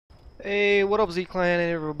Hey, what up Z-Clan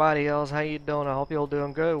and everybody else? How you doing? I hope you're all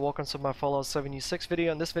doing good. Welcome to my Fallout 76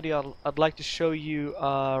 video. In this video, I'd like to show you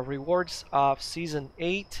rewards of Season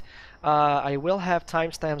 8. I will have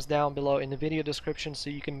timestamps down below in the video description so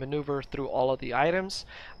you can maneuver through all of the items.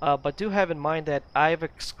 But do have in mind that I've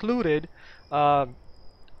excluded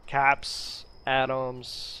caps,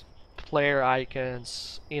 atoms, player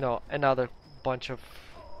icons, another bunch of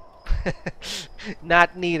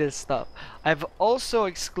not needed stuff. I've also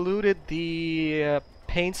excluded the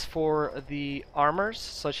paints for the armors,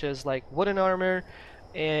 such as like wooden armor.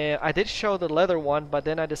 And I did show the leather one, but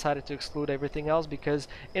then I decided to exclude everything else because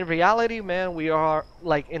in reality, man, we are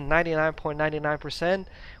like in 99.99%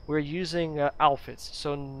 we're using outfits.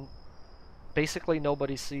 So basically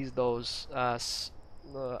nobody sees those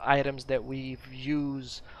items that we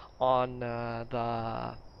use on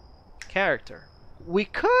the character. We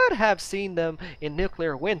could have seen them in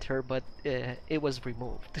Nuclear Winter, but it was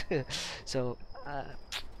removed. So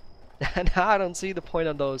now I don't see the point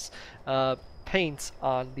of those paints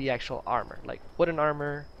on the actual armor, like wooden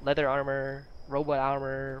armor, leather armor, robot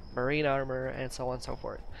armor, marine armor, and so on and so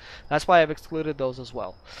forth. That's why I've excluded those as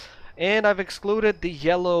well. And I've excluded the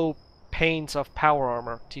yellow paints of power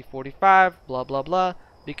armor, T45, blah blah blah,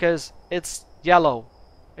 because it's yellow.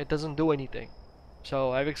 It doesn't do anything.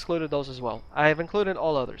 So I've excluded those as well. I have included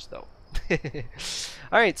all others though.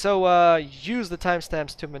 Alright, so use the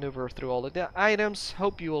timestamps to maneuver through all of the items.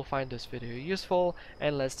 Hope you will find this video useful,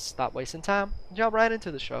 and let's stop wasting time. Jump right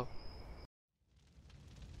into the show.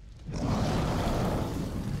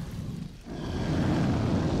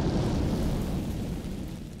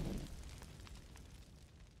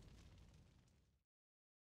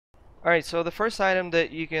 Alright, so the first item that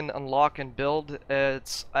you can unlock and build,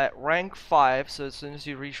 it's at rank 5, so as soon as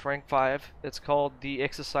you reach rank 5, it's called the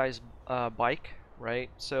exercise bike, right?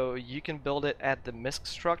 So you can build it at the MISC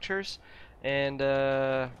structures, and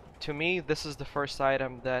to me, this is the first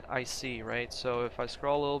item that I see, right? So if I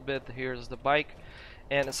scroll a little bit, here's the bike,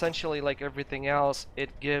 and essentially like everything else,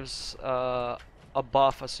 it gives a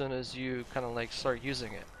buff as soon as you kind of like start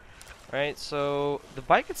using it. Right, so the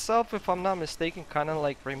bike itself, if I'm not mistaken, kind of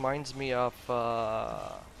like reminds me of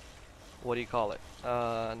what do you call it?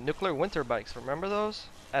 Nuclear Winter bikes. Remember those?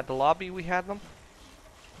 At the lobby we had them.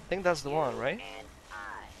 I think that's the one, right?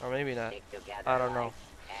 Or maybe not. I don't know.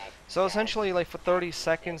 So essentially, like for 30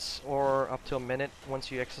 seconds or up to a minute,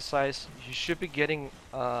 once you exercise, you should be getting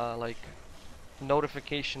like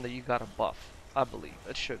notification that you got a buff. I believe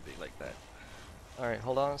it should be like that. All right,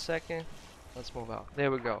 hold on a second. Let's move out.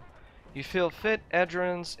 There we go. You feel fit,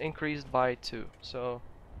 adrenals increased by 2. So,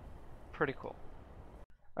 pretty cool.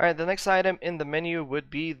 Alright, the next item in the menu would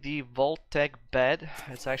be the Vault-Tec bed.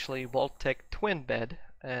 It's actually Vault-Tec twin bed,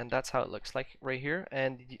 and that's how it looks like right here.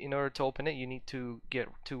 And in order to open it, you need to get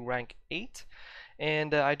to rank 8.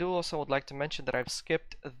 And I do also would like to mention that I've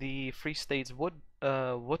skipped the Free States wood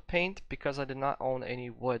paint because I did not own any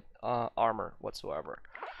wood armor whatsoever.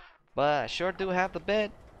 But I sure do have the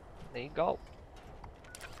bed. There you go.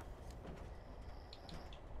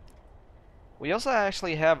 We also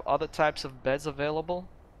actually have other types of beds available,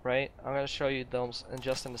 right? I'm going to show you those in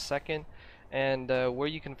just in a second. And where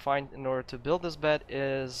you can find in order to build this bed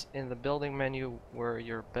is in the building menu where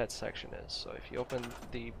your bed section is. So if you open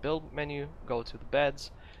the build menu, go to the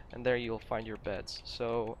beds, and there you'll find your beds.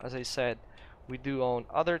 So as I said, we do own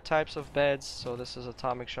other types of beds. So this is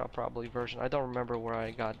Atomic Shop probably version. I don't remember where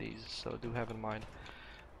I got these, so do have in mind.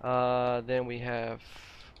 Then we have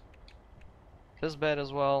this bed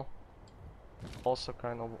as well. Also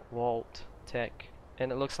kind of Vault-Tec,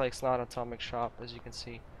 and it looks like it's not Atomic Shop, as you can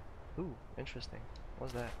see. Ooh, interesting.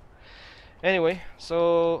 What's that? Anyway,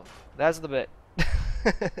 so that's the bit.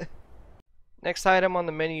 Next item on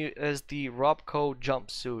the menu is the RobCo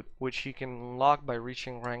Jumpsuit, which you can unlock by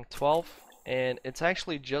reaching rank 12, and it's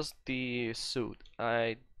actually just the suit.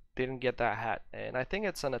 I didn't get that hat, and I think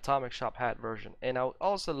it's an Atomic Shop hat version. And I would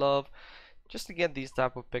also love just to get these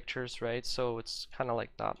type of pictures, right? So it's kind of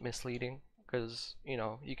like not misleading. Because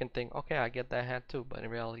you can think, okay, I get that hat too, but in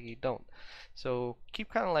reality you don't. So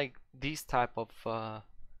keep kind of like these type of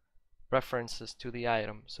references to the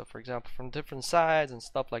item. So for example, from different sides and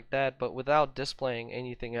stuff like that, but without displaying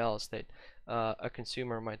anything else that a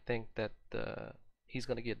consumer might think that he's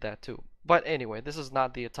gonna get that too. But anyway, this is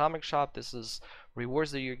not the Atomic Shop. This is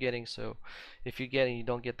rewards that you're getting. So if you get and you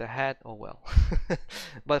don't get the hat, oh well.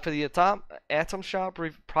 But for the Atom Shop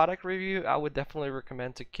product review, I would definitely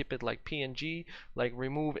recommend to keep it like PNG, like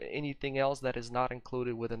remove anything else that is not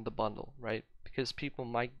included within the bundle, right? Because people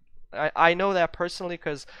might, I know that personally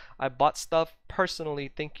because I bought stuff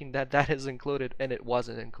personally thinking that that is included and it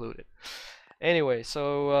wasn't included. Anyway,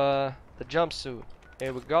 so the jumpsuit.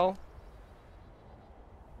 Here we go.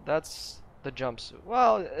 That's the jumpsuit.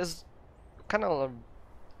 Well, it's kind of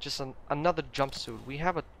just another jumpsuit. We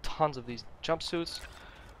have a tons of these jumpsuits,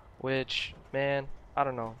 which, man, I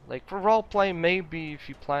don't know. Like for roleplay, maybe if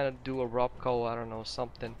you plan to do a RobCo, I don't know,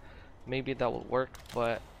 something, maybe that will work.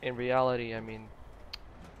 But in reality, I mean,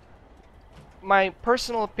 my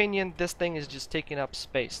personal opinion, this thing is just taking up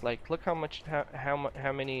space. Like, look how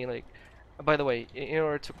many like. By the way, in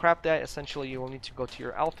order to craft that, essentially you will need to go to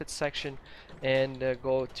your outfit section and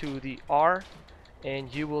go to the R,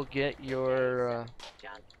 and you will get your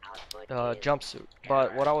jumpsuit.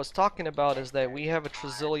 But what I was talking about is that we have a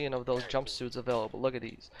trillion of those jumpsuits available. Look at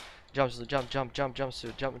these. Jumpsuit,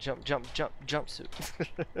 jumpsuit, jumpsuit.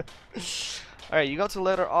 Alright, you go to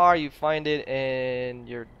letter R, you find it, and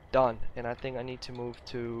you're done. And I think I need to move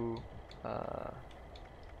to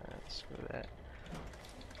screw that.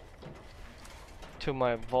 To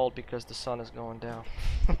my vault because the sun is going down.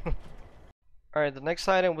 Alright, the next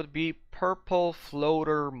item would be purple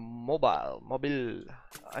floater mobile.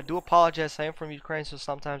 I do apologize, I am from Ukraine, so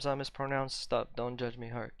sometimes I mispronounce stuff. Don't judge me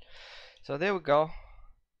hard. So there we go.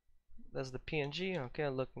 That's the PNG. Okay,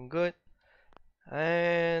 looking good.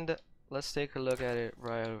 And let's take a look at it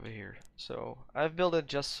right over here. So I've built it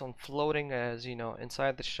just on floating, as you know,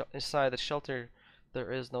 inside the shelter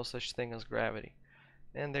there is no such thing as gravity.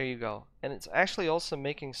 And there you go. And it's actually also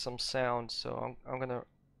making some sound, so I'm gonna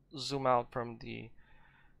zoom out from the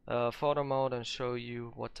photo mode and show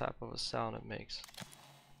you what type of a sound it makes.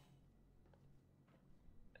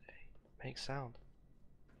 Make sound.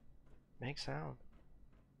 Make sound.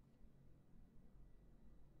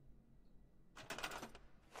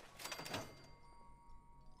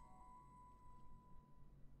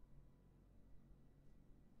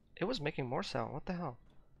 It was making more sound. What the hell?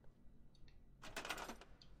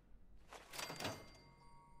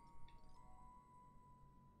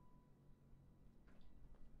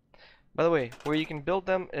 By the way, where you can build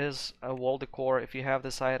them is a wall decor. If you have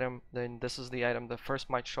this item, then this is the item that first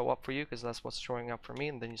might show up for you, because that's what's showing up for me,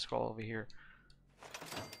 and then you scroll over here.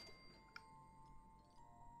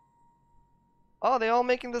 Oh, they're all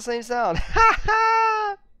making the same sound.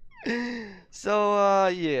 So,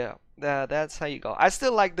 yeah, that's how you go. I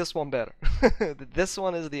still like this one better. This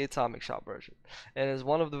one is the Atomic Shop version, and is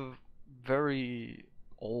one of the very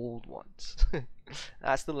old ones.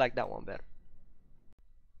 I still like that one better.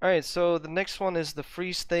 Alright, so the next one is the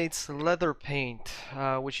Free States leather paint,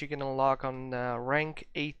 which you can unlock on rank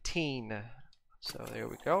 18. So there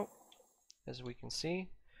we go. As we can see,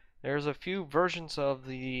 there's a few versions of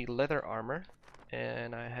the leather armor,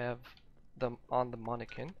 and I have them on the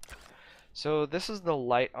mannequin. So this is the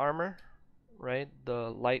light armor, right? The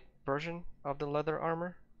light version of the leather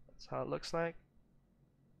armor. That's how it looks like.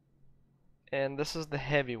 And this is the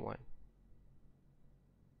heavy one.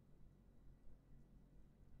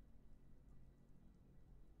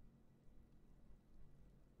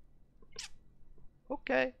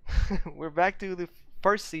 Okay, we're back to the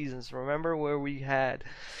first seasons. Remember where we had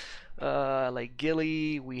like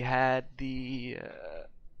Gilly, we had the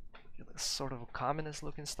sort of a communist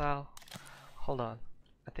looking style. Hold on,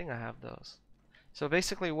 I think I have those. So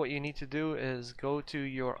basically what you need to do is go to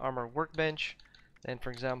your armor workbench, and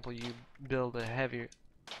for example you build a heavy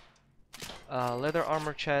leather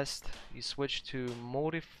armor chest. You switch to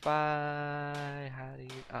modify. How do you,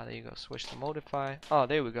 there you go, switch to modify. Oh,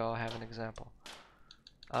 there we go, I have an example.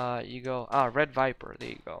 You go, Red Viper, there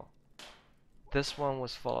you go. This one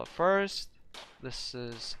was followed first. This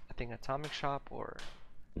is, I think, Atomic Shop or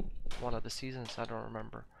one of the seasons, I don't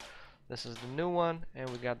remember. This is the new one, and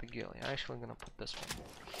we got the Gilly. I'm actually gonna put this one,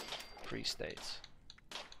 Free States.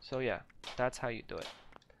 So yeah, that's how you do it.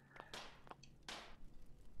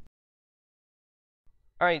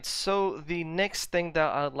 Alright, so the next thing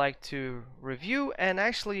that I'd like to review, and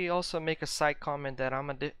actually also make a side comment that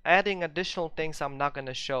I'm adding additional things I'm not going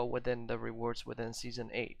to show within the rewards within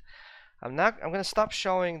Season 8. I'm going to stop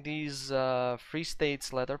showing these Free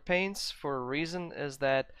States leather paints for a reason is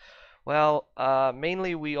that, well,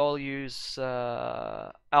 mainly we all use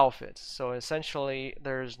outfits, so essentially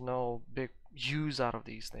there's no big use out of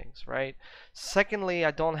these things, right? Secondly,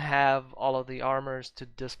 I don't have all of the armors to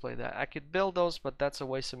display that. I could build those, but that's a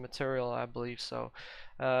waste of material, I believe. So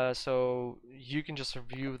so you can just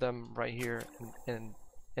review them right here in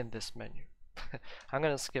this menu. I'm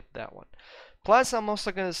gonna skip that one. Plus, I'm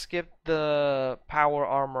also gonna skip the power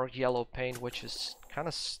armor yellow paint, which is kind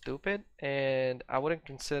of stupid, and I wouldn't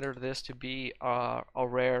consider this to be a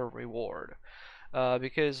rare reward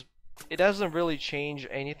because it doesn't really change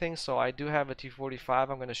anything. So I do have a T45.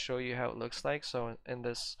 I'm going to show you how it looks like. So in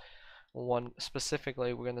this one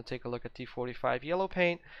specifically, we're going to take a look at T45 yellow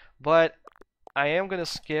paint, but I am going to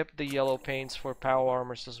skip the yellow paints for power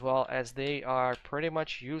armors as well, as they are pretty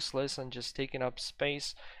much useless and just taking up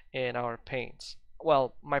space in our paints.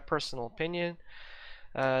 Well, my personal opinion,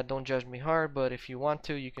 don't judge me hard, but if you want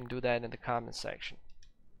to, you can do that in the comment section.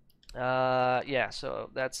 Yeah, so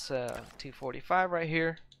that's T45 right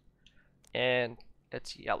here, and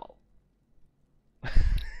it's yellow.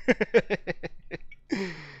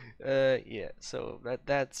 Yeah, so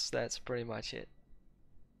that's pretty much it.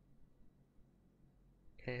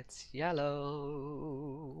 It's yellow.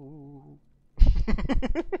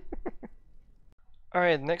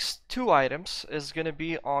 Alright, next two items is gonna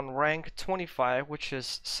be on rank 25, which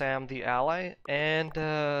is Sam the Ally, and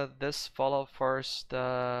this follow first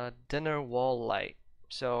dinner wall light.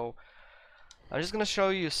 So I'm just gonna show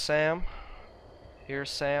you Sam.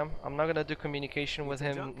 Here's Sam. I'm not gonna do communication with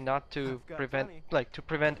him, not to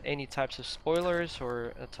prevent any types of spoilers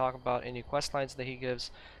or talk about any quest lines that he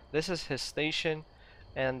gives. This is his station,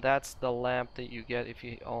 and that's the lamp that you get if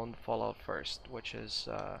you own Fallout First, which is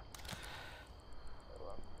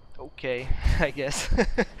okay, I guess.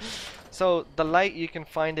 So the light, you can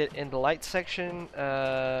find it in the light section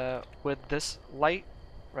with this light,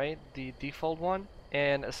 right? The default one.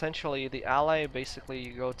 And essentially the ally, basically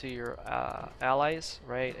you go to your allies,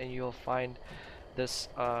 right? And you'll find this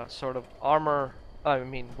sort of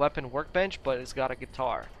weapon workbench, but it's got a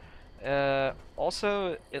guitar.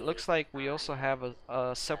 Also, it looks like we also have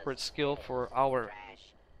a separate skill for our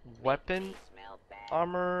weapon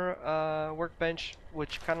armor workbench,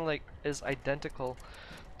 which kind of like is identical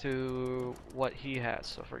to what he has.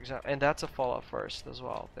 So for example, and that's a Fallout First as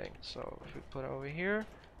well thing. So if we put it over here,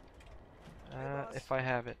 if I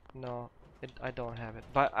have it, no, I don't have it.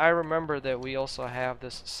 But I remember that we also have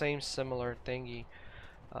this same similar thingy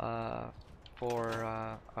for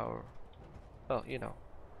our, well, you know,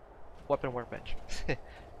 weapon workbench.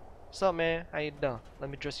 What's up, man? How you doing? Let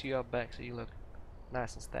me dress you up back so you look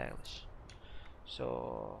nice and stylish.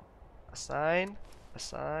 So, assign,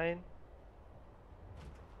 assign,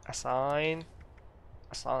 assign,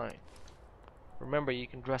 assign. Remember, you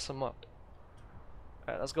can dress them up.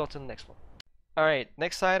 Alright, let's go to the next one. Alright,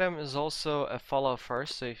 next item is also a Fallout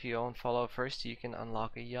First. So if you own Fallout First, you can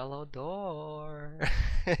unlock a yellow door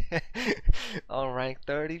on rank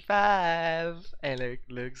 35, and it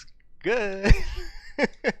looks good.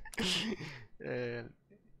 And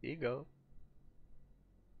here you go.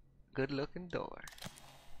 Good looking door.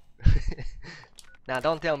 Now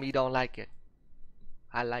don't tell me you don't like it.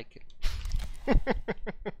 I like it.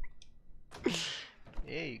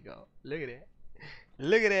 There you go. Look at that.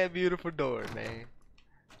 Look at that beautiful door, man.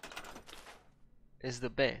 It's the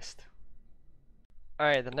best.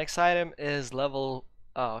 Alright, the next item is level,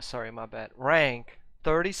 oh sorry, my bad, rank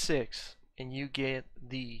 36, and you get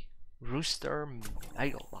the Rooster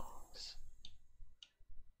Mailbox.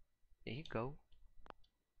 There you go.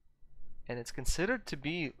 And it's considered to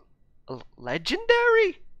be a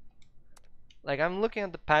legendary? Like, I'm looking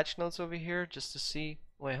at the patch notes over here just to see.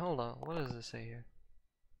 Wait, hold on. What does it say here?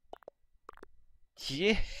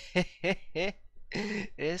 Yeah,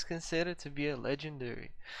 it's considered to be a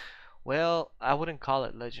legendary. Well, I wouldn't call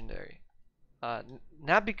it legendary.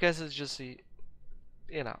 Not because it's just a,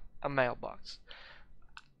 you know, a mailbox.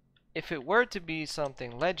 If it were to be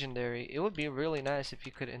something legendary, it would be really nice if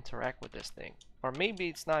you could interact with this thing. Or maybe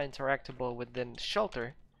it's not interactable within the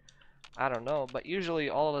shelter. I don't know, but usually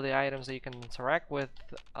all of the items that you can interact with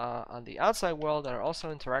on the outside world are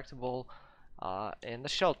also interactable in the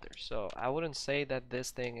shelter. So I wouldn't say that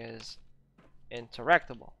this thing is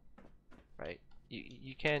interactable, right?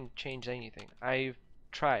 You can't change anything. I've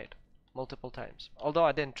tried multiple times, although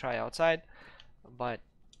I didn't try outside, but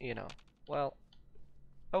you know, well,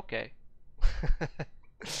 okay.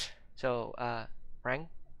 So rank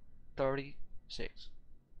 36.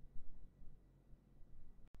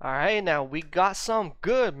 Alright, now we got some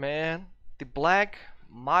good, man. The black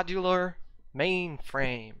modular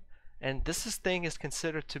mainframe. And this thing is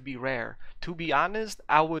considered to be rare. To be honest,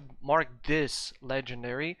 I would mark this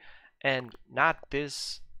legendary and not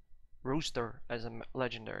this Rooster as a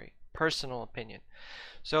legendary. Personal opinion.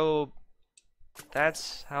 So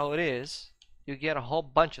that's how it is. You get a whole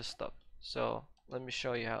bunch of stuff. So let me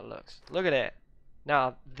show you how it looks. Look at that.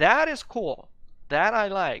 Now that is cool. That I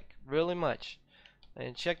like really much.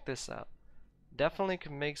 And check this out. Definitely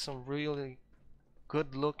can make some really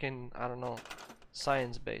good looking, I don't know,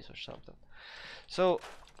 science base or something. So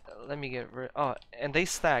let me get rid, oh, and they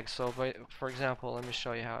stack. So for example, let me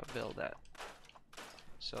show you how I build that.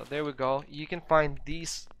 So there we go. You can find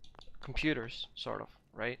these computers, sort of,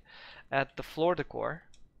 right, at the floor decor.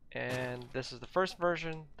 and this is the first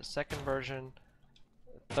version, the second version,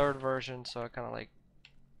 the third version, so it kind of like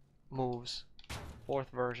moves. Fourth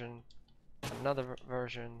version, another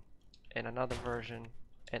version, and another version,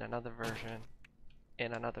 and another version,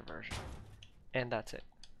 and another version, and that's it.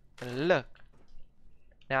 And look,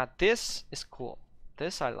 now this is cool.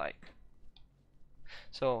 This I like.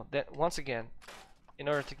 So that once again, in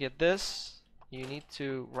order to get this, you need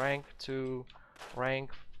to rank to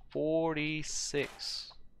rank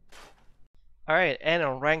 46. Alright, and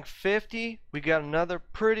on rank 50, we got another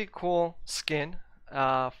pretty cool skin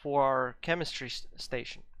for our chemistry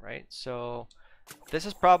station, right? So this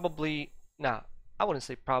is probably, nah, I wouldn't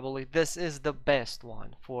say probably, this is the best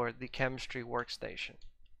one for the chemistry workstation.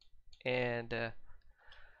 And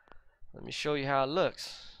let me show you how it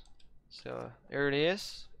looks. So there it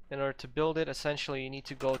is. In order to build it, essentially you need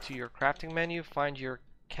to go to your crafting menu, find your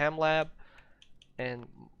chem lab, and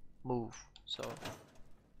move. So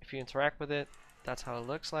if you interact with it, that's how it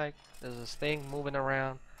looks like. There's this thing moving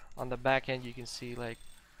around. On the back end you can see like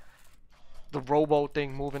the robo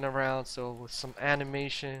thing moving around, so with some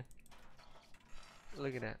animation.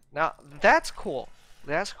 Look at that. Now that's cool.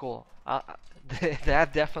 That's cool.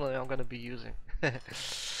 That definitely I'm gonna be using.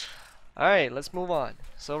 Alright, let's move on.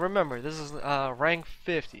 So remember, this is rank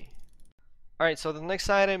 50. Alright, so the next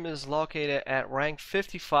item is located at rank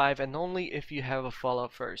 55, and only if you have a follow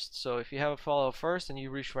first. So if you have a follow first and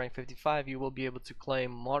you reach rank 55, you will be able to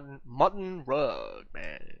claim mutton rug,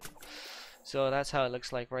 man. So that's how it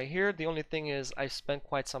looks like right here. The only thing is I spent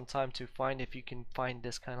quite some time to find if you can find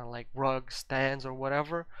this kind of like rug stands or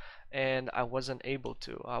whatever, and I wasn't able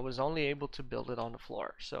to. I was only able to build it on the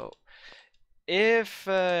floor. So if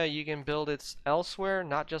you can build it elsewhere,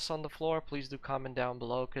 not just on the floor, please do comment down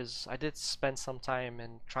below, because I did spend some time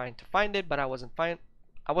in trying to find it, but I wasn't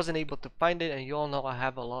able to find it, and you all know I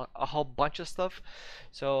have a whole bunch of stuff,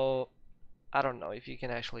 so I don't know if you can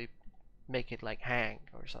actually make it like hang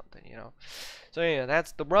or something, you know. So yeah,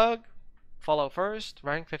 that's the rug. Follow first,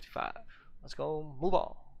 rank 55. Let's go move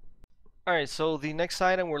on. Alright, so the next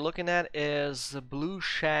item we're looking at is the blue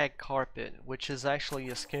shag carpet, which is actually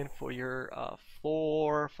a skin for your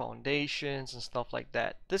floor, foundations, and stuff like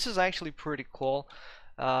that. This is actually pretty cool.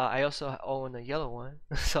 I also own a yellow one,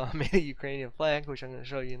 so I made a Ukrainian flag, which I'm going to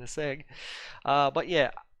show you in a sec. But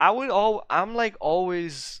yeah, I would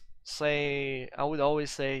always say,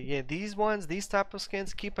 yeah, these type of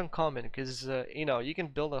skins, keep them coming, because you know, you can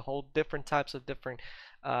build a whole different types of different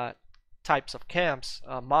types of camps,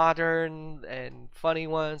 modern and funny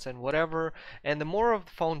ones and whatever, and the more of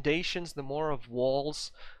foundations, the more of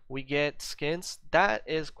walls we get skins. That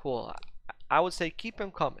is cool. I would say keep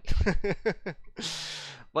them coming.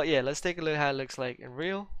 But yeah, let's take a look at how it looks like in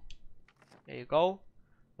real. There you go.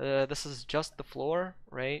 This is just the floor,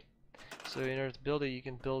 right? So in order to build it, you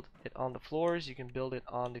can build it on the floors, you can build it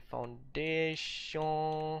on the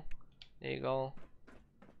foundation. There you go.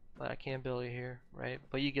 But I can't build it here, right?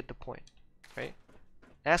 But you get the point, right?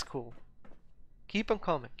 That's cool. Keep them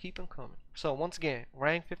coming, keep them coming. So once again,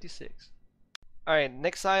 rank 56. Alright,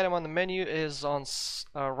 next item on the menu is on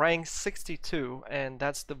rank 62, and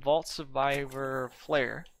that's the Vault Survivor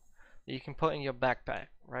Flair that you can put in your backpack,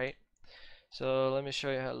 right? So let me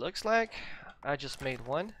show you how it looks like. I just made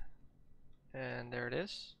one, and there it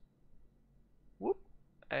is. Whoop!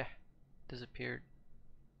 Disappeared.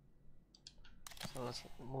 So let's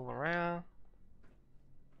move around.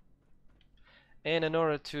 And in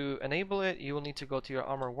order to enable it, you will need to go to your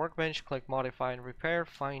armor workbench, click modify and repair,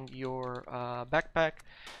 find your backpack,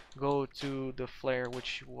 go to the flare,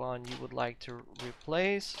 which one you would like to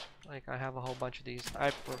replace. Like I have a whole bunch of these. I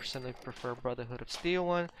personally prefer Brotherhood of Steel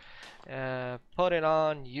one. Put it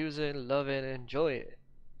on, use it, love it, enjoy it.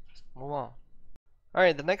 Move on.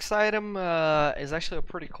 Alright, the next item is actually a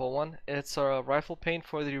pretty cool one. It's a rifle paint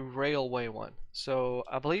for the railway one. So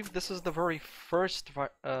I believe this is the very first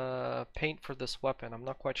paint for this weapon. I'm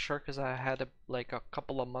not quite sure because I had like a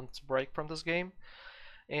couple of months break from this game.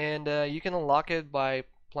 And you can unlock it by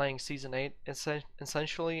playing Season 8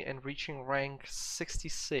 essentially and reaching rank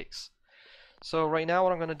 66. So right now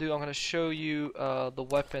what I'm going to do, I'm going to show you the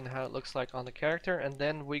weapon, how it looks like on the character, and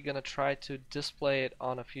then we're going to try to display it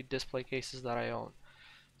on a few display cases that I own.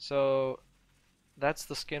 So that's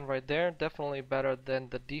the skin right there, definitely better than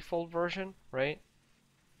the default version, right?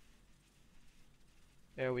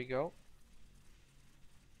 There we go.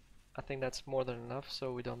 I think that's more than enough,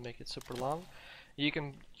 so we don't make it super long. You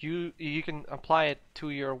can apply it to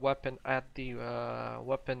your weapon at the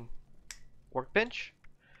weapon workbench.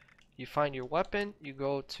 You find your weapon, you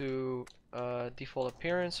go to default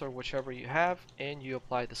appearance or whichever you have, and you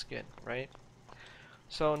apply the skin, right?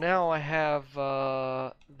 So now I have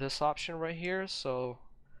this option right here. So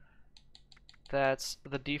that's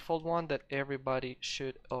the default one that everybody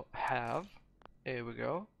should have. Here we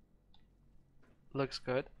go. Looks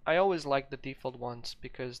good. I always like the default ones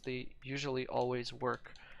because they usually always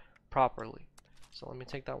work properly. So let me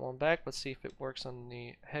take that one back. Let's see if it works on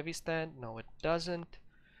the heavy stand. No, it doesn't.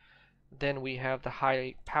 Then we have the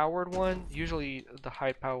high powered one. Usually the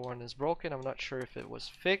high powered one is broken. I'm not sure if it was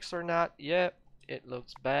fixed or not. Yep, it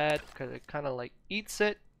looks bad because it kind of like eats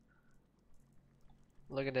it.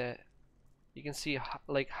 Look at that. You can see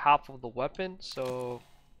like half of the weapon. So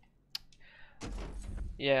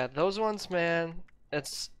yeah, those ones, man.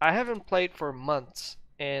 I haven't played for months,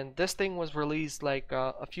 and this thing was released like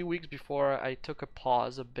a few weeks before I took a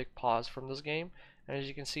big pause from this game. And as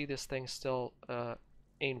you can see, this thing still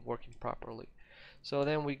ain't working properly. So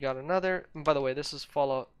then we got another. And by the way, this is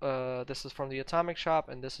this is from the Atomic Shop,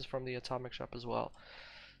 and this is from the Atomic Shop as well.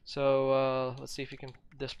 So let's see if you can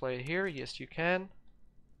display it here. Yes, you can.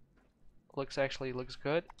 Actually looks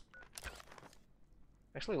good.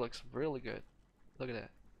 Actually looks really good. Look at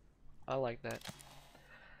that. I like that.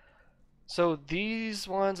 So these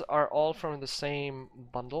ones are all from the same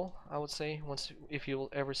bundle, I would say, if you will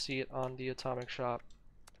ever see it on the Atomic Shop.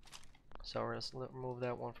 So let's remove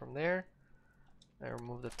that one from there. I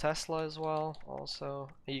remove the Tesla as well, also.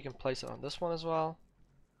 And you can place it on this one as well.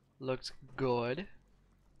 Looks good.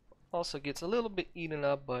 Also gets a little bit eaten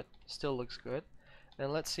up, but still looks good.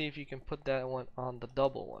 And let's see if you can put that one on the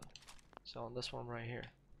double one. So on this one right here.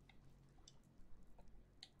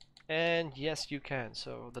 And yes, you can.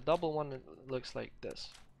 So the double one looks like this.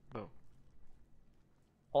 Boom.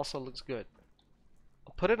 Also looks good.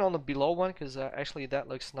 I'll put it on the below one because actually that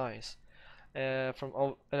looks nice. And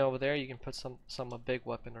over there you can put some a big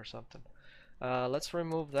weapon or something. Let's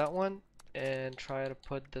remove that one and try to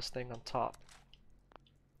put this thing on top.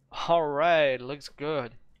 Alright, looks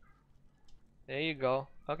good. There you go.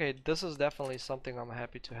 Okay, this is definitely something I'm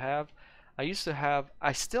happy to have. I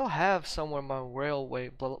still have somewhere my railway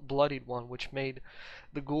bloodied one, which made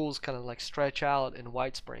the ghouls kind of like stretch out in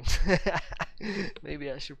White Springs.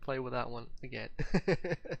 Maybe I should play with that one again,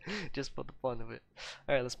 just for the fun of it.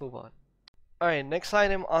 Alright, let's move on. Alright, next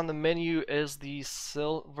item on the menu is the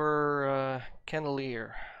silver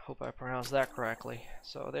candelier. Hope I pronounced that correctly.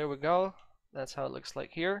 So there we go. That's how it looks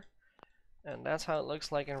like here. And that's how it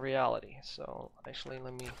looks like in reality. So actually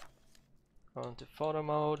let me go into photo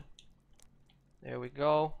mode. There we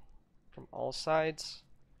go. From all sides.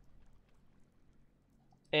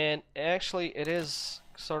 And actually it is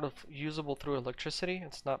sort of usable through electricity.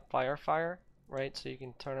 It's not fire, right? So you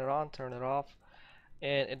can turn it on, turn it off.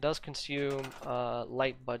 And it does consume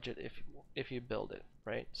light budget if you build it,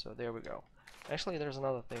 right? So there we go. Actually, there's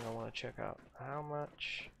another thing I want to check out. How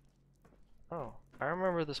much? Oh, I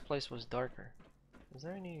remember this place was darker. Is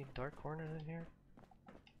there any dark corners in here?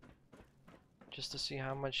 Just to see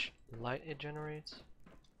how much light it generates.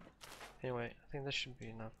 Anyway, I think this should be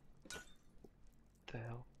enough. What the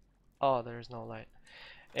hell? Oh, there's no light.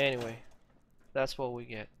 Anyway, that's what we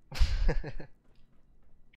get.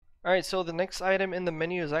 Alright, so the next item in the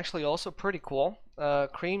menu is actually also pretty cool.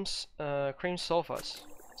 Cream sofas.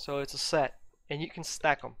 So it's a set, and you can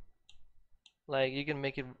stack them. Like, you can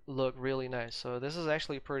make it look really nice. So this is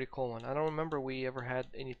actually a pretty cool one. I don't remember we ever had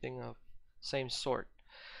anything of same sort.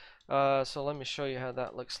 So let me show you how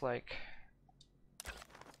that looks like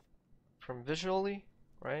from visually,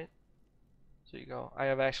 right? So you go. I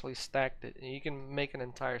have actually stacked it, and you can make an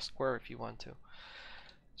entire square if you want to.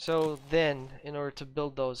 So then, in order to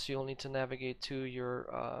build those, you'll need to navigate to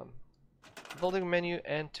your building menu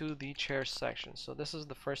and to the chair section. So this is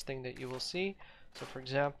the first thing that you will see. So for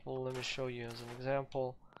example, let me show you as an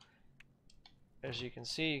example. As you can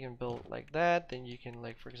see, you can build like that. Then you can,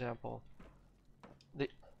 like, for example,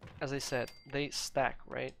 as I said, they stack,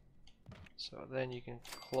 right? So then you can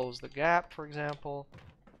close the gap, for example,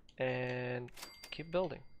 and keep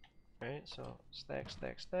building, right? So stack,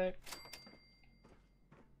 stack, stack.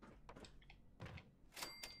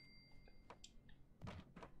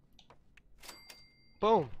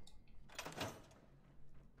 Boom.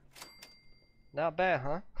 Not bad,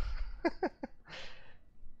 huh?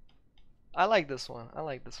 I like this one. I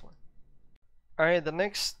like this one. Alright, the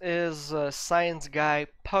next is Science Guy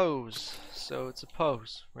Pose. So it's a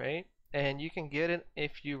pose, right? And you can get it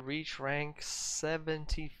if you reach rank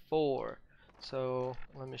 74. So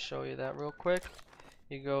let me show you that real quick.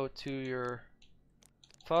 You go to your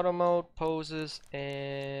photo mode, poses,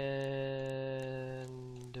 and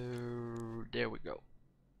there we go.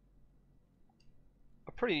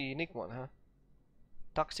 A pretty unique one, huh?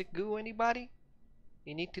 Toxic goo, anybody?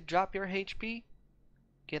 You need to drop your HP?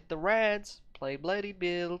 Get the reds. Play bloody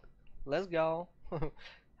build. Let's go.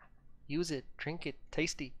 Use it. Drink it.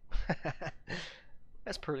 Tasty.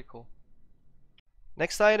 That's pretty cool.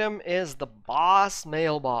 Next item is the boss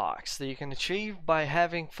mailbox that you can achieve by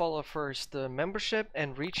having follow first the membership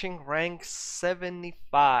and reaching rank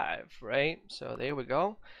 75, right? So there we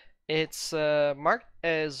go. It's marked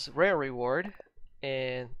as rare reward,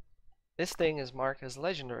 and this thing is marked as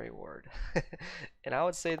legendary reward. And I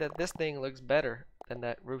would say that this thing looks better than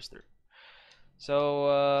that Rooster.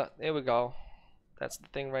 So there we go. That's the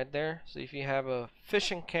thing right there. So if you have a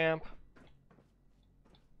fishing camp,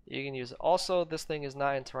 you can use it. Also, this thing is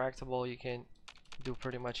not interactable. You can do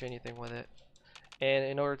pretty much anything with it. And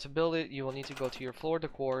in order to build it, you will need to go to your floor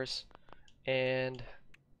decors and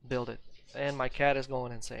build it. And my cat is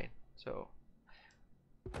going insane. So,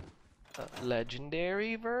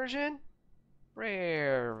 legendary version,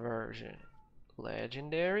 rare version,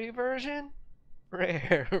 legendary version,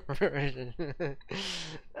 rare version.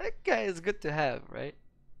 That guy is good to have, right?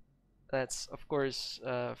 That's of course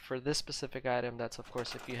for this specific item. That's of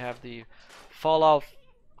course if you have the Fallout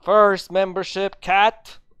First membership.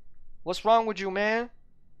 Cat, what's wrong with you, man?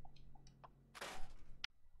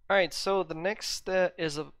 Alright, so the next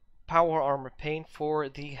is a power armor paint for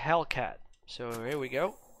the Hellcat. So here we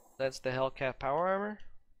go. That's the Hellcat power armor.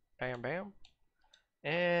 Bam bam.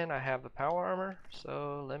 And I have the power armor.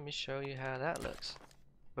 So let me show you how that looks.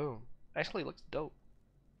 Boom. Actually looks dope.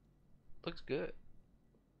 Looks good.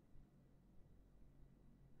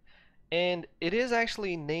 And it is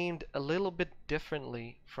actually named a little bit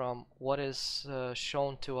differently from what is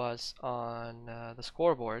shown to us on the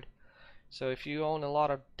scoreboard. So if you own a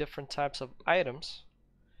lot of different types of items,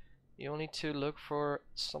 you'll need to look for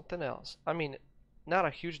something else. I mean, not a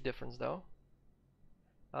huge difference though,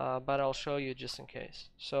 but I'll show you just in case.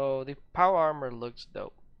 So the power armor looks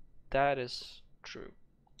dope. That is true.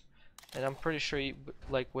 And I'm pretty sure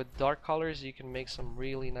like with dark colors you can make some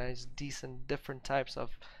really nice, decent, different types of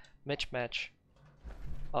mismatch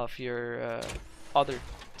of your other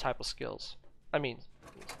type of skills. I mean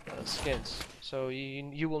skins. So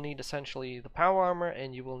you will need essentially the power armor,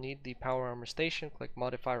 and you will need the power armor station. Click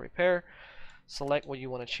modify repair, select what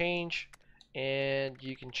you want to change, and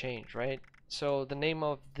you can change, right? So the name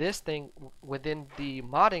of this thing within the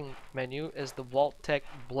modding menu is the Vault-Tec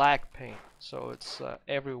black paint. So it's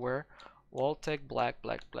everywhere. Vault-Tec black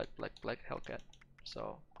Hellcat.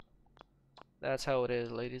 So that's how it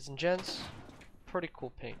is, ladies and gents. Pretty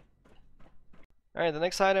cool paint. Alright, the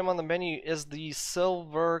next item on the menu is the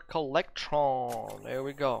Silver Collectron. There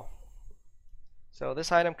we go. So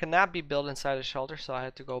this item cannot be built inside a shelter, so I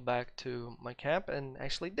had to go back to my camp and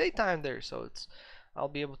actually daytime there, so I'll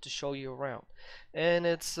be able to show you around. And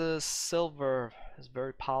it's silver. It's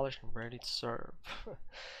very polished and ready to serve.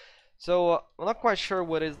 So I'm not quite sure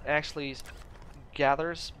what it actually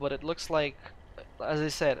gathers, but it looks like, as I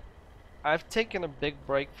said, I've taken a big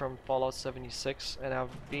break from Fallout 76 and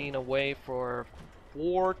I've been away for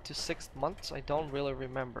 4 to 6 months. I don't really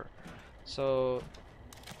remember. So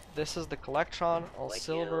this is the Collectron, all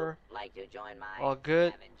silver, all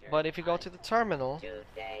good. But if you go to the terminal,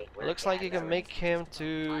 it looks like you can make him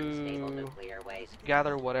to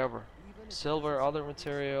gather whatever. Silver, other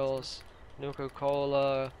materials,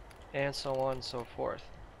 Nuka-Cola, and so on and so forth.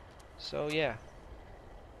 So yeah,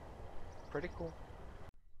 pretty cool.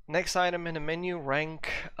 Next item in the menu,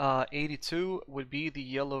 rank 82, would be the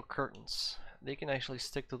yellow curtains. They can actually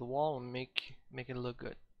stick to the wall and make it look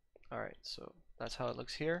good. Alright, so that's how it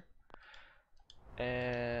looks here.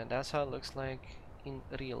 And that's how it looks like in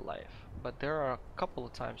real life. But there are a couple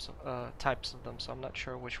of types of them, so I'm not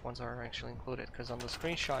sure which ones are actually included. Because on the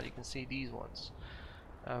screenshot you can see these ones.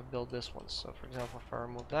 I've built this one. So for example, if I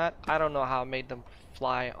remove that, I don't know how I made them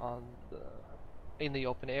fly on in the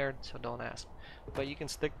open air, so don't ask. But you can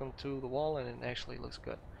stick them to the wall and it actually looks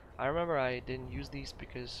good. I remember I didn't use these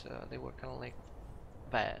because they were kind of like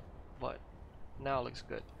bad, but now it looks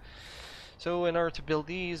good. So in order to build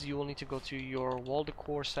these, you will need to go to your wall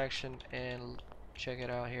decor section and check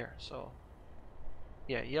it out here. So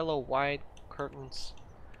yeah, yellow, white curtains,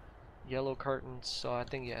 yellow curtains. So I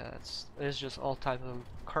think yeah, it's just all types of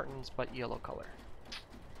curtains but yellow color.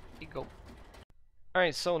 Here you go.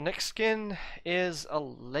 Alright, so next skin is a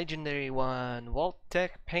legendary one.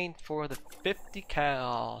 Vault-Tec paint for the 50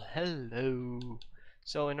 cal. Hello.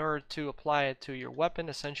 So in order to apply it to your weapon,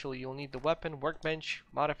 essentially you'll need the weapon, workbench,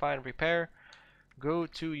 modify and repair. Go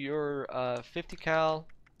to your 50 cal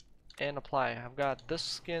and apply. I've got this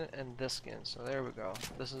skin and this skin. So there we go.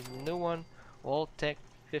 This is the new one, Vault-Tec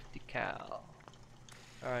 50 cal.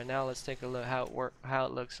 Alright, now let's take a look how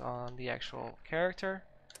it looks on the actual character.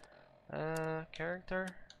 Character.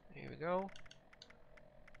 Here we go.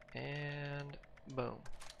 And boom.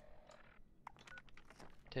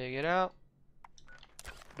 Take it out.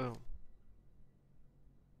 Boom.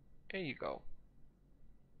 There you go.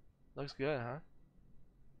 Looks good, huh?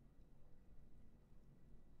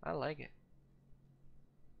 I like it.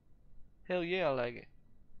 Hell yeah, I like it.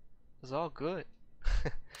 It's all good.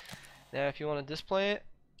 Now if you want to display it,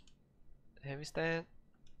 heavy stand,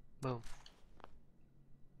 boom.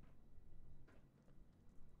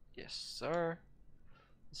 Yes, sir.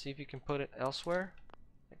 Let's see if you can put it elsewhere.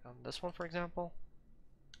 Like on this one, for example.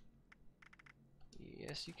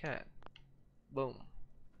 Yes, you can. Boom.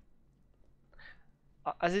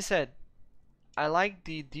 As I said, I like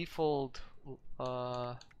the default,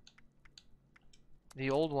 the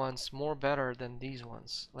old ones more better than these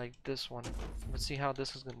ones. Like this one. Let's see how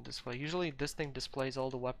this is going to display. Usually this thing displays all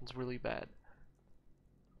the weapons really bad.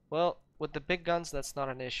 Well, with the big guns, that's not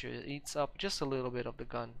an issue. It eats up just a little bit of the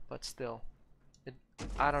gun, but still.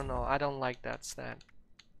 I don't know. I don't like that stand.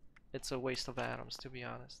 It's a waste of atoms, to be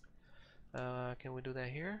honest. Can we do that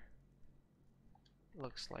here?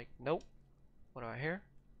 Looks like nope. What about here?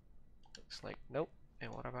 Looks like nope.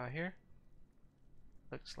 And what about here?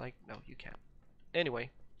 Looks like no, you can't. Anyway,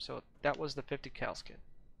 so that was the 50 cal skin.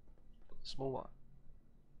 Let's move on.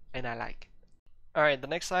 And I like it. Alright, the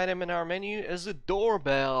next item in our menu is a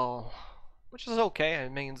doorbell, which is okay. I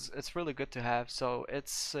mean, it's really good to have. So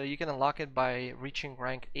it's you can unlock it by reaching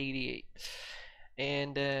rank 88.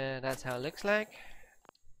 And that's how it looks like.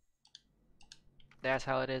 That's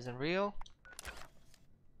how it is in real.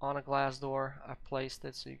 On a glass door, I've placed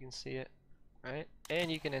it so you can see it, right?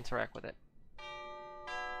 And you can interact with it.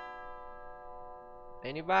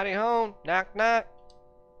 Anybody home? Knock knock.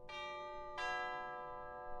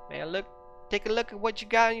 Man, look, take a look at what you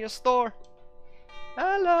got in your store.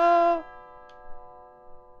 Hello.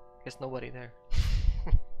 Guess nobody there.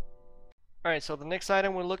 Alright, so the next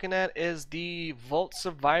item we're looking at is the Vault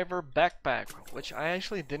Survivor backpack, which I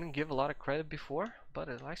actually didn't give a lot of credit before, but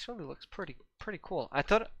it actually looks pretty cool. I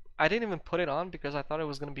thought I didn't even put it on because I thought it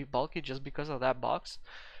was gonna be bulky just because of that box,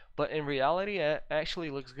 but in reality it actually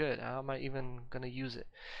looks good. I'm not even gonna use it.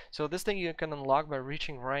 So this thing you can unlock by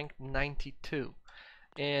reaching rank 92,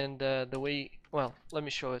 and the way, well, let me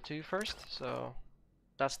show it to you first. So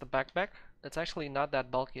that's the backpack. It's actually not that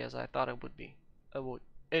bulky as I thought it would be.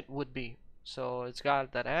 It would be. So it's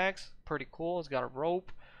got that axe, pretty cool. It's got a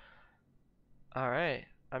rope. Alright,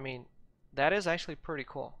 I mean, that is actually pretty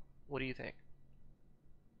cool. What do you think?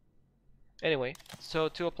 Anyway, so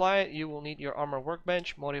to apply it, you will need your armor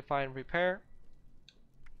workbench, modify and repair,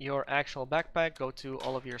 your actual backpack, go to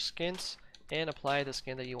all of your skins, and apply the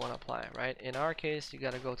skin that you want to apply, right? In our case, you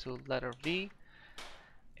gotta go to letter V,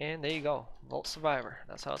 and there you go, Vault Survivor.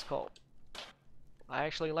 That's how it's called. I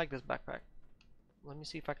actually like this backpack. Let me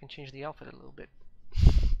see if I can change the outfit a little bit.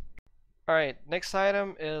 Alright, next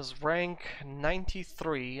item is rank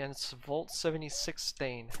 93 and it's Vault 76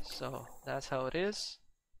 stain. So that's how it is.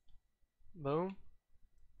 Boom.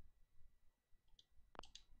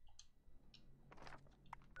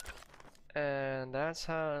 And that's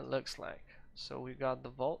how it looks like. So we got the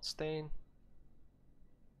Vault stain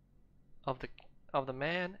of the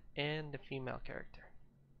man and the female character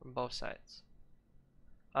from both sides.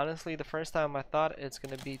 Honestly, the first time I thought it's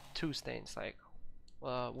gonna be two stains, like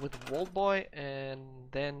with Vault Boy, and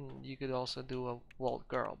then you could also do a Vault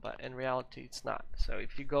Girl, but in reality it's not. So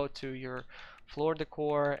if you go to your floor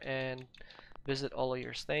decor and visit all of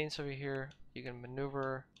your stains over here, you can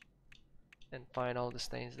maneuver and find all the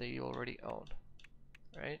stains that you already own.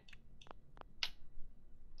 Right?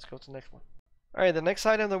 Let's go to the next one. Alright, the next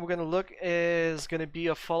item that we're going to look is going to be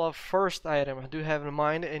a Fallout First item. I do have in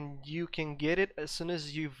mind, and you can get it as soon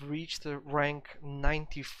as you've reached the rank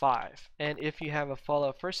 95. And if you have a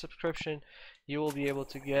Fallout First subscription, you will be able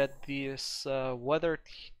to get this weathered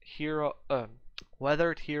hero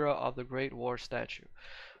of the Great War statue.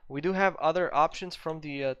 We do have other options from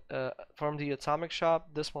the Atomic Shop.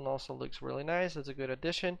 This one also looks really nice. It's a good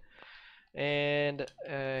addition. And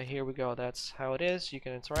here we go. That's how it is. You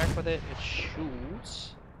can interact with it. It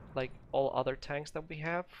shoots like all other tanks that we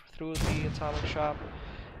have through the Atomic Shop.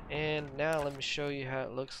 And now let me show you how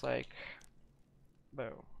it looks like.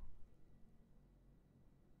 Boom.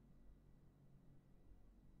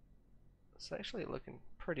 It's actually looking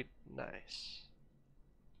pretty nice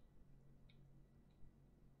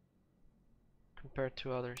compared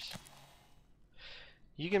to others.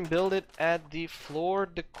 You can build it at the floor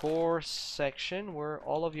decor section where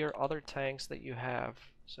all of your other tanks that you have.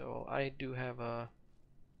 So I do have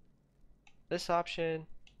this option,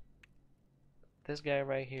 this guy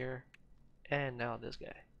right here, and now this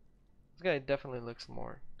guy. This guy definitely looks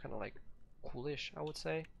more kind of like coolish, I would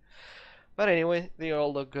say. But anyway, they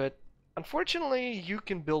all look good. Unfortunately, you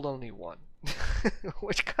can build only one,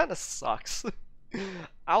 which kind of sucks.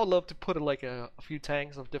 I would love to put like a few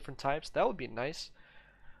tanks of different types. That would be nice.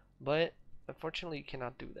 But unfortunately, you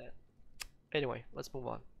cannot do that. Anyway, let's move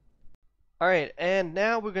on. Alright, and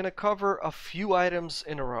now we're gonna cover a few items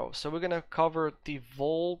in a row. So we're gonna cover the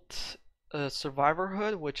Vault Survivor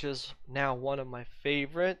Hood, which is now one of my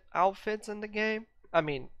favorite outfits in the game. I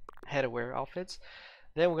mean, headwear outfits.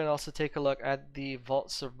 Then we're gonna also take a look at the Vault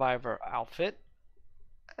Survivor outfit.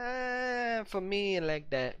 For me, I like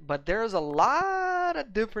that. But there's a lot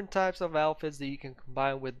of different types of outfits that you can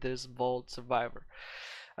combine with this Vault Survivor.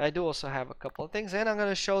 I do also have a couple of things, and I'm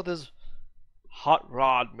gonna show this hot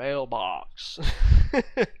rod mailbox.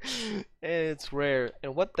 It's rare.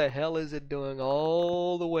 And what the hell is it doing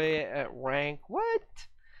all the way at rank? What?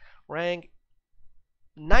 Rank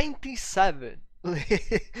 97.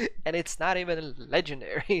 And it's not even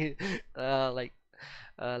legendary. Like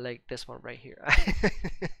this one right here.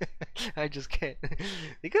 I just can't.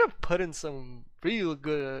 They could have put in some real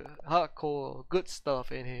good, hardcore, good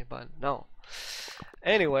stuff in here, but no.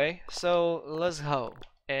 Anyway, so let's go.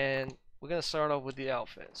 And we're gonna start off with the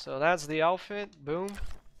outfit. So that's the outfit. Boom.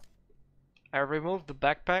 I removed the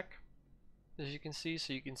backpack, as you can see,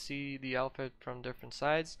 so you can see the outfit from different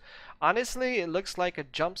sides. Honestly, it looks like a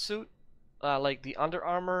jumpsuit, like the Under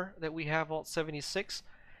Armour that we have on 76,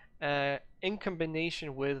 in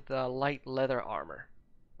combination with light leather armor,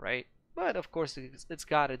 right? But of course, it's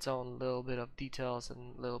got its own little bit of details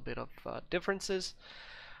and a little bit of differences.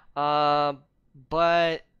 But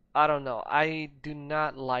I don't know. I do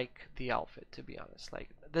not like the outfit, to be honest. Like,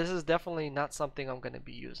 this is definitely not something I'm gonna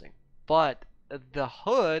be using. But the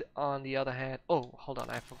hood, on the other hand, oh, hold on,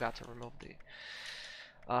 I forgot to remove the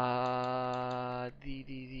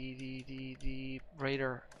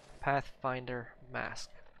Raider Pathfinder mask.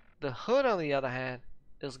 The hood, on the other hand,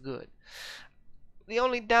 is good. The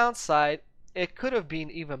only downside, it could have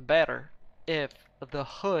been even better if the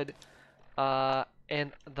hood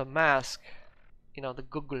and the mask, you know, the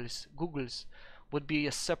googles would be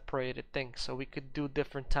a separated thing, so we could do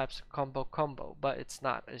different types of combo, but it's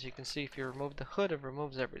not. As you can see, if you remove the hood, it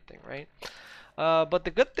removes everything, right? But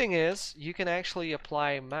the good thing is you can actually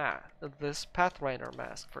apply this Pathfinder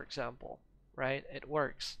mask, for example, right? It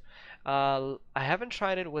works. I haven't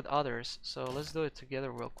tried it with others, so let's do it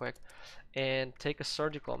together real quick and take a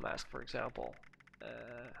surgical mask, for example.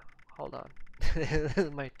 Hold on.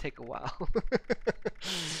 It might take a while.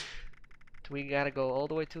 We gotta go all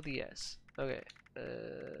the way to the S. Okay.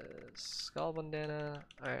 Skull bandana.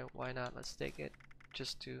 Alright, why not? Let's take it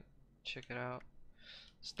just to check it out.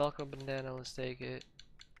 Stalker bandana, let's take it.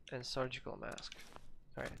 And surgical mask.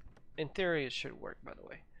 Alright. In theory, it should work, by the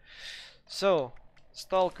way. So,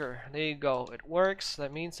 Stalker, there you go. It works.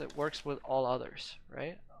 That means it works with all others,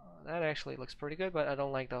 right? That actually looks pretty good, but I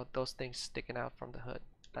don't like those things sticking out from the hood.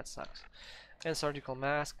 That sucks. And surgical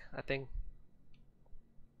mask, I think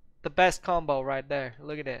the best combo right there.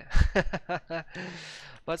 Look at it.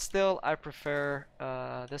 But still, I prefer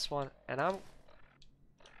this one, and I'm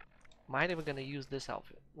might even gonna use this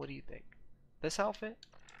outfit. What do you think? This outfit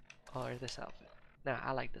or this outfit? Nah,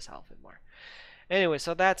 I like this outfit more. Anyway,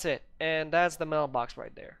 so that's it, and that's the mailbox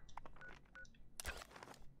right there.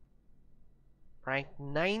 Rank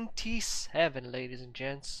 97, ladies and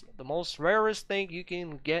gents. The most rarest thing you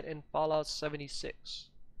can get in Fallout 76.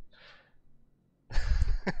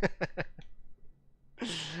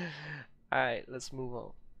 Alright, let's move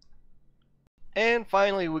on. And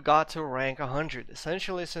finally, we got to rank 100.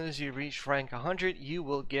 Essentially, as soon as you reach rank 100, you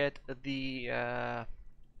will get the A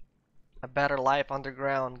Better Life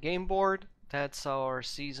Underground game board. That's our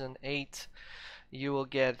Season 8. You will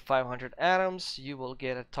get 500 atoms, you will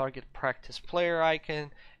get a target practice player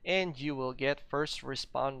icon, and you will get First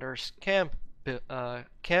Responders camp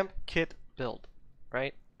kit build,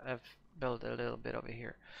 right? I've built a little bit over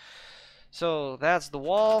here. So that's the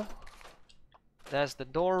wall, that's the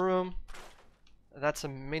door room, that's a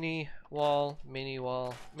mini wall, mini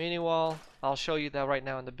wall, mini wall. I'll show you that right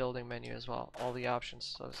now in the building menu as well, all the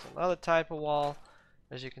options. So it's another type of wall,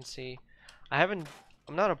 as you can see. I'm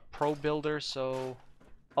not a pro builder, so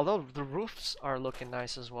although the roofs are looking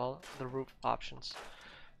nice as well, the roof options.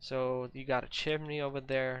 So you got a chimney over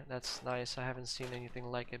there, that's nice. I haven't seen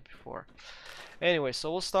anything like it before. Anyway,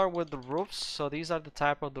 so we'll start with the roofs. So these are the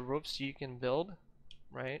type of the roofs you can build,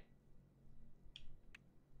 right?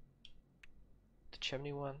 The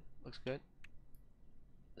chimney one looks good.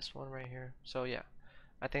 This one right here. So yeah,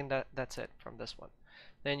 I think that's it from this one.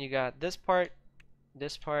 Then you got this part,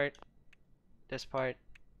 this part, this part,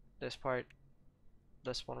 this part,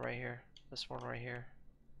 this one right here, this one right here,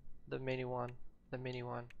 the mini one, the mini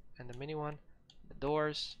one, and the mini one, the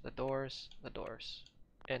doors, the doors, the doors,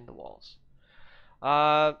 and the walls.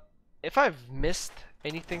 If I've missed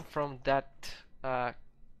anything from that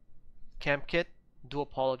camp kit, do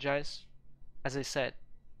apologize. As I said,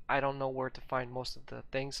 I don't know where to find most of the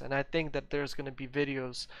things, and I think that there's going to be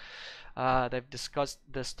videos that discussed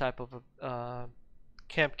this type of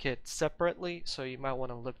camp kit separately, so you might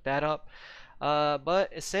want to look that up.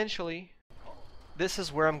 But essentially, this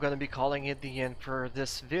is where I'm going to be calling it the end for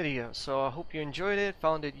this video. So I hope you enjoyed it,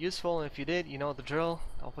 found it useful, and if you did, you know the drill.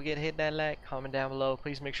 Don't forget to hit that like, comment down below.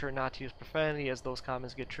 Please make sure not to use profanity, as those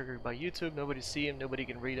comments get triggered by YouTube. Nobody see them, nobody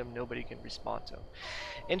can read them, nobody can respond to them.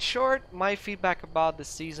 In short, my feedback about this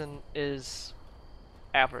season is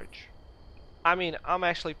average. I mean, I'm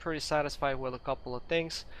actually pretty satisfied with a couple of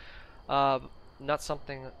things. Not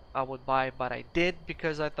something I would buy, but I did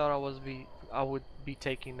because I thought I would be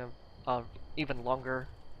taking a even longer,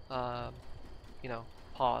 you know,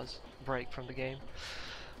 pause break from the game.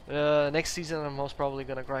 Next season I'm most probably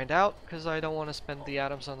gonna grind out because I don't want to spend the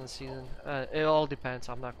atoms on the season. It all depends.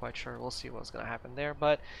 I'm not quite sure. We'll see what's gonna happen there.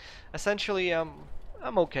 But essentially, I'm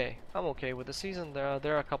okay. I'm okay with the season. There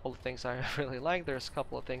are a couple of things I really like. There's a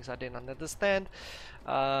couple of things I didn't understand,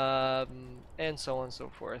 and so on and so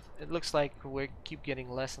forth. It looks like we keep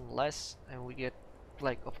getting less and less, and we get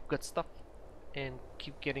like of good stuff, and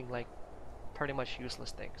keep getting like pretty much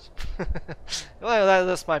useless things. Well,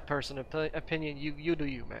 that's my personal opinion. You do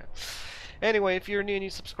you, man. Anyway, if you're new and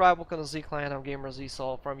you subscribe, welcome to Z Clan. I'm Gamer Z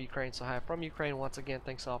Sol from Ukraine, so hi from Ukraine. Once again,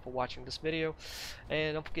 thanks all for watching this video,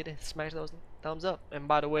 and don't forget to smash those thumbs up. And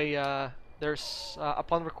by the way, there's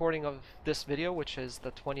upon recording of this video, which is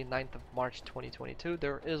the 29th of March 2022,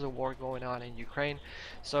 there is a war going on in Ukraine.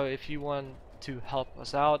 So if you want to help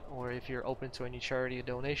us out, or if you're open to any charity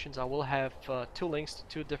donations, I will have two links to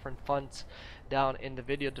two different funds down in the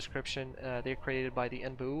video description. They're created by the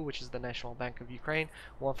NBU, which is the National Bank of Ukraine,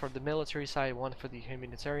 one for the military side, one for the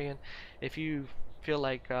humanitarian. If you feel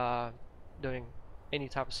like doing any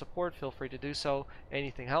type of support, feel free to do so.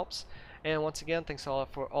 Anything helps. And once again, thanks a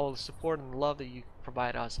lot for all the support and love that you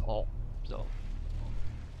provide us all. So,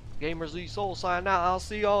 Gamer Z Soul signing out. I'll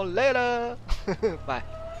see y'all later. Bye.